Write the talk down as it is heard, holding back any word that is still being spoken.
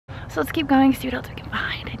So let's keep going, see what else we can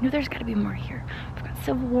find. I know there's got to be more here. We've got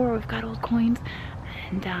Civil War, we've got old coins,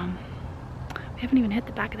 and we haven't even hit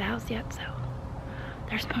the back of the house yet, so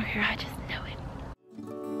there's more here, I just know it.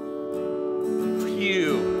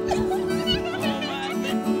 Phew.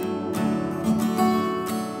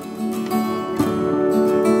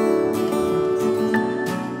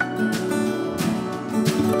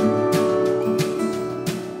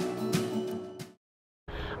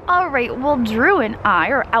 Alright, well Drew and I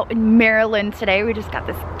are out in Maryland today. We just got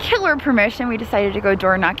this killer permission. We decided to go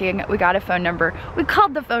door knocking. We got a phone number. We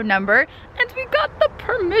called the phone number and we got the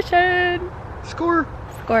permission. Score.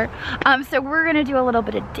 So we're gonna do a little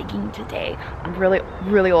bit of digging today.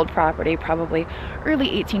 Really old property, probably early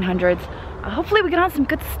 1800s. Hopefully we get on some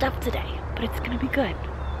good stuff today, but it's gonna be good.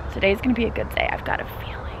 Today's gonna be a good day, I've got a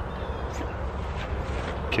feeling. So.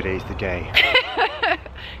 Today's the day.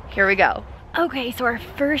 Here we go. Okay, so our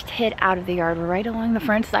first hit out of the yard right along the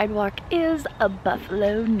front sidewalk is a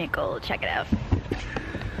buffalo nickel. Check it out.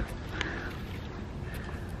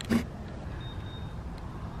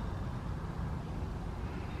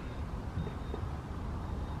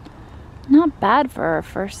 Not bad for our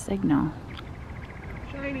first signal.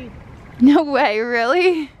 Shiny. No way,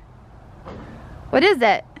 really? What is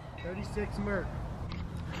it? 36 Merc.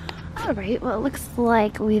 All right, well, it looks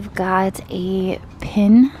like we've got a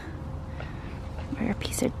pin. Or a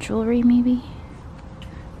piece of jewelry, maybe.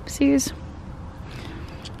 Oopsies.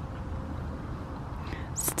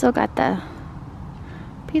 Still got the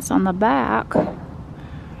piece on the back.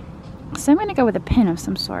 So I'm gonna go with a pin of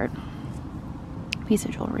some sort. Piece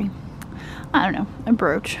of jewelry. I don't know, a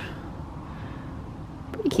brooch.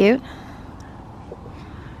 Pretty cute.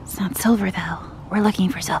 It's not silver though. We're looking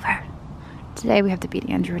for silver. Today we have to beat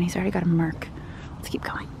Andrew and he's already got a Merc. Let's keep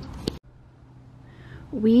going.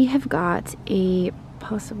 We have got a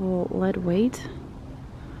possible lead weight.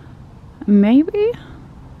 Maybe?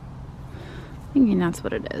 Thinking that's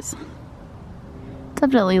what it is.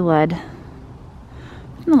 Definitely lead.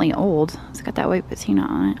 Definitely old. It's got that white patina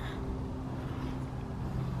on it.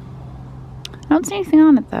 I don't see anything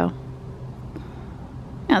on it though.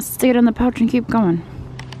 Yeah, let's stick it in the pouch and keep going.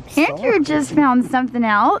 Andrew just found something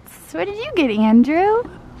else. What did you get, Andrew?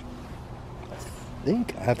 I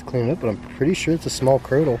think I have to clean it up, but I'm pretty sure it's a small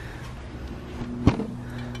cradle.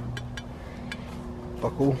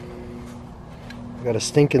 Buckle. I got a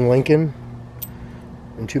stinking Lincoln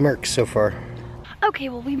and 2 Mercs so far. Okay,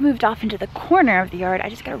 well we moved off into the corner of the yard. I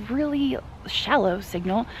just got a really shallow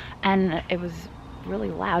signal and it was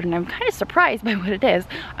really loud and I'm kind of surprised by what it is.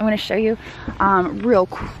 I'm going to show you real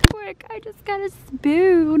quick. I just got a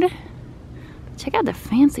spoon. Check out the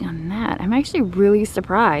fancy on that. I'm actually really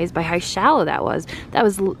surprised by how shallow that was. That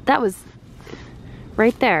was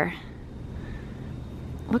right there.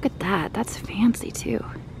 Look at that. That's fancy too.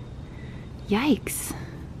 Yikes.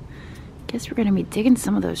 Guess we're gonna be digging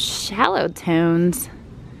some of those shallow tones.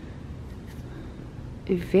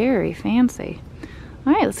 Very fancy.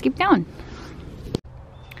 All right, let's keep going.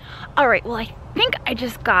 All right, well, I think I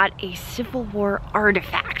just got a Civil War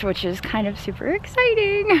artifact, which is kind of super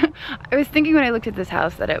exciting. I was thinking when I looked at this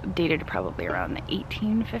house that it dated probably around the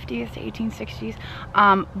 1850s to 1860s.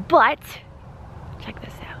 But check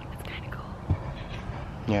this out, it's kind of cool.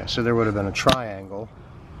 Yeah, so there would have been a triangle,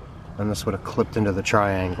 and this would have clipped into the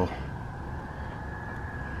triangle.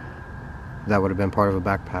 That would have been part of a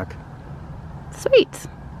backpack. Sweet.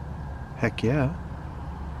 Heck yeah.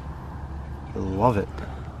 I love it.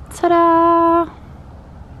 Ta-da!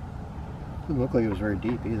 Didn't look like it was very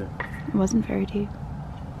deep either. It wasn't very deep.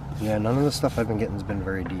 Yeah, none of the stuff I've been getting has been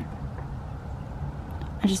very deep.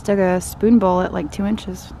 I just dug a spoon bowl at like 2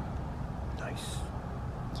 inches. Nice.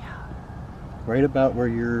 Yeah. Right about where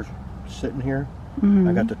you're sitting here,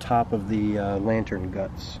 I got the top of the lantern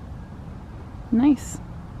guts. Nice.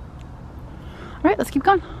 All right, let's keep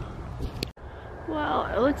going. Well,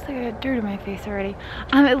 it looks like I got dirt in my face already.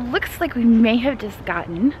 It looks like we may have just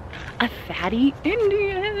gotten a fatty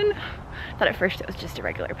Indian. Thought at first it was just a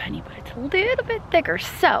regular penny, but it's a little bit thicker.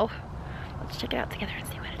 So let's check it out together and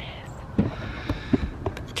see what it is.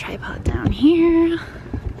 Put the tripod down here.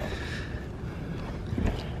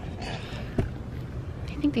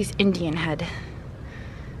 I think these Indian head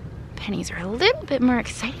pennies are a little bit more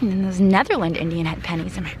exciting than those Netherlands Indian head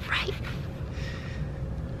pennies, am I right?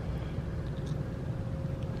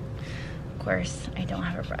 Of course, I don't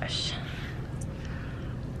have a brush.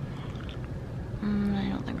 I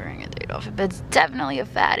don't think we're gonna get it off it, but it's definitely a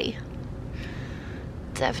fatty.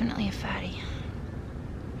 Definitely a fatty.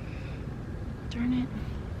 Darn it.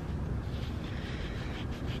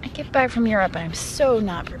 I get back from Europe and I'm so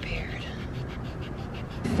not prepared.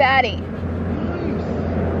 Fatty.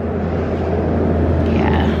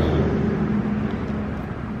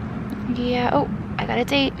 a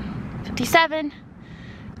date. 57.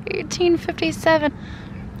 1857.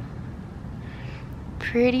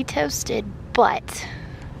 Pretty toasted, but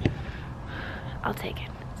I'll take it.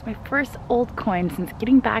 It's my first old coin since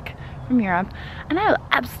getting back from Europe, and I will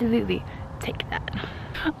absolutely take that.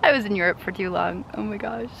 I was in Europe for too long. Oh my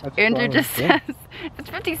gosh. That's Andrew fine. just Yeah. says, it's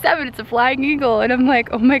 57, it's a flying eagle. And I'm like,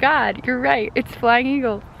 oh my God, you're right. It's flying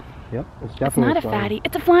eagle. Yep, it's It's definitely not a flying. fatty,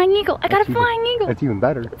 it's a flying eagle. I got That's a even- flying eagle. That's even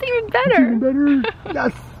better. It's even That's better. even better.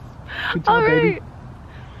 Yes. Good job, All right. baby.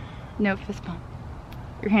 No fist bump.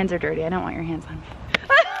 Your hands are dirty. I don't want your hands on me.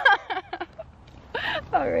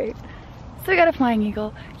 All right. So we got a flying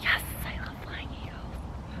eagle. Yes, I love flying eagles.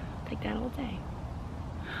 Take that all day.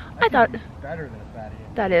 I thought Better than a fatty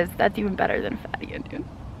Indian. that's even better than a fatty Indian.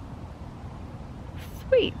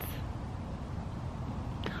 Sweet.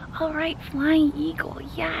 All right, flying eagle.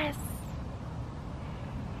 Yes.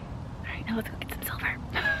 All right, now let's go get some silver.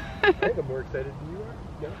 I think I'm more excited than you are.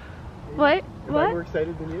 No? Maybe? What? Am I What? more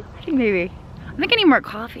excited than you? I think maybe. I think I need more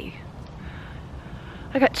coffee.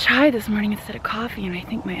 I got chai this morning instead of coffee, and I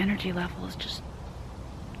think my energy level is just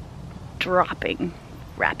dropping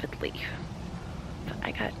rapidly. But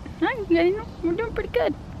we're doing pretty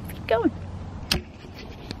good. Let's keep going.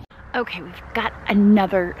 Okay, we've got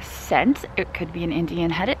another scent. It could be an Indian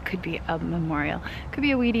head, it could be a memorial, it could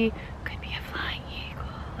be a weedy, could be a flying eagle.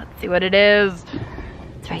 Let's see what it is.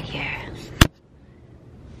 It's right here.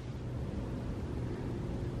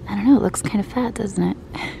 I don't know, it looks kind of fat, doesn't it?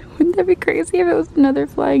 Wouldn't that be crazy if it was another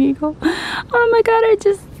flying eagle? Oh my God, I'd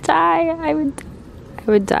just die. I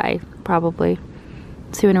would die, probably.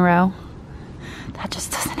 2 in a row. That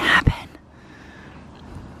just doesn't happen.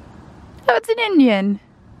 Oh, it's an Indian.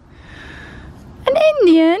 An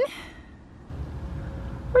Indian?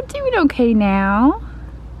 We're doing okay now.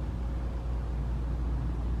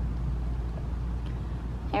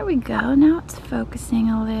 There we go, now it's focusing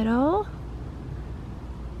a little.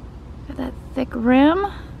 Got that thick rim.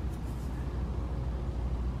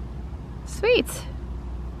 Sweet.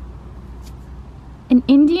 An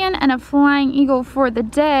Indian and a flying eagle for the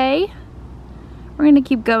day. We're gonna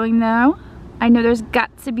keep going though. I know there's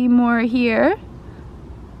got to be more here.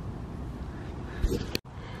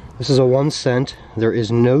 This is a 1 cent. There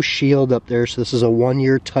is no shield up there, so this is a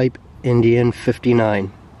 1-year type Indian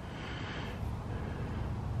 59.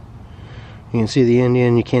 You can see the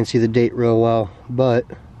Indian, you can't see the date real well, but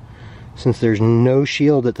since there's no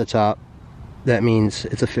shield at the top, that means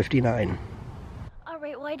it's a 59.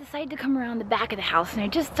 Alright, well I decided to come around the back of the house and I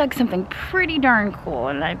just dug something pretty darn cool.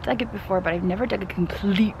 And I've dug it before, but I've never dug a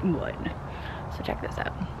complete one. So check this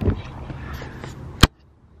out.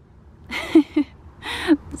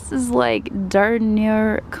 This is like darn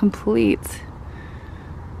near complete.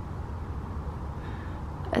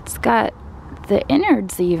 It's got the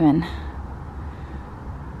innards even.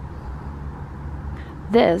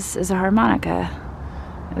 This is a harmonica.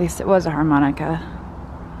 At least it was a harmonica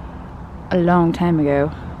a long time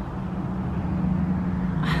ago.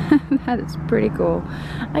 That is pretty cool.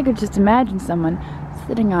 I could just imagine someone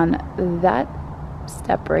sitting on that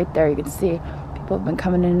step right there. You can see people have been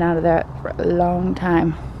coming in and out of that for a long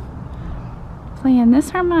time. Playing this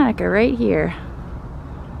harmonica right here.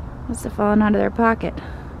 Must have fallen out of their pocket.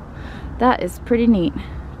 That is pretty neat.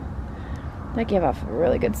 That gave off a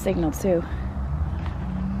really good signal too.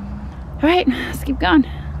 Alright, let's keep going.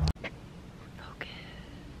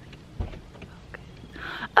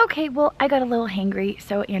 Okay, well, I got a little hangry,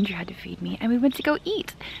 so Andrew had to feed me, and we went to go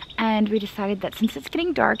eat. And we decided that since it's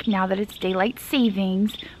getting dark, now that it's daylight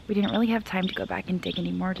savings, we didn't really have time to go back and dig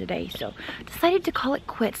any more today. So decided to call it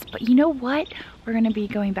quits. But you know what? We're going to be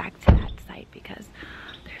going back to that site because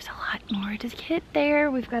there's a lot more to hit there.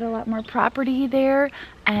 We've got a lot more property there,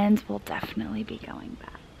 and we'll definitely be going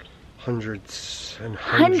back. Hundreds and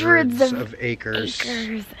hundreds of acres.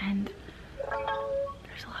 And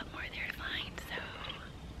there's a lot more there to find, so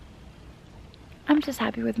I'm just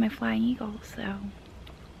happy with my flying eagle. So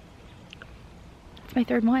it's my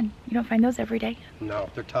 3rd one. You don't find those every day. No,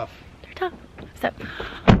 they're tough. They're tough. So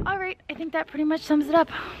all right, I think that pretty much sums it up.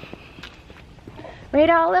 Right,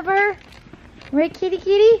 Oliver? Right, kitty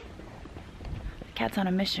kitty? The cat's on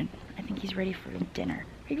a mission. I think he's ready for dinner.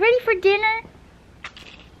 Are you ready for dinner?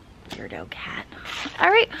 Weirdo cat.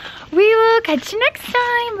 Alright, we will catch you next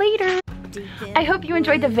time. Later. I hope you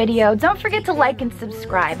enjoyed the video. Don't forget to like and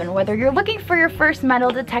subscribe. And whether you're looking for your first metal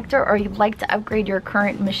detector or you'd like to upgrade your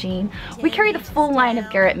current machine, we carry the full line of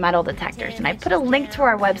Garrett metal detectors. And I put a link to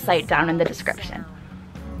our website down in the description.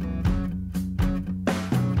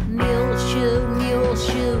 Mule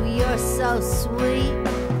shoe, you're so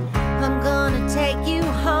sweet.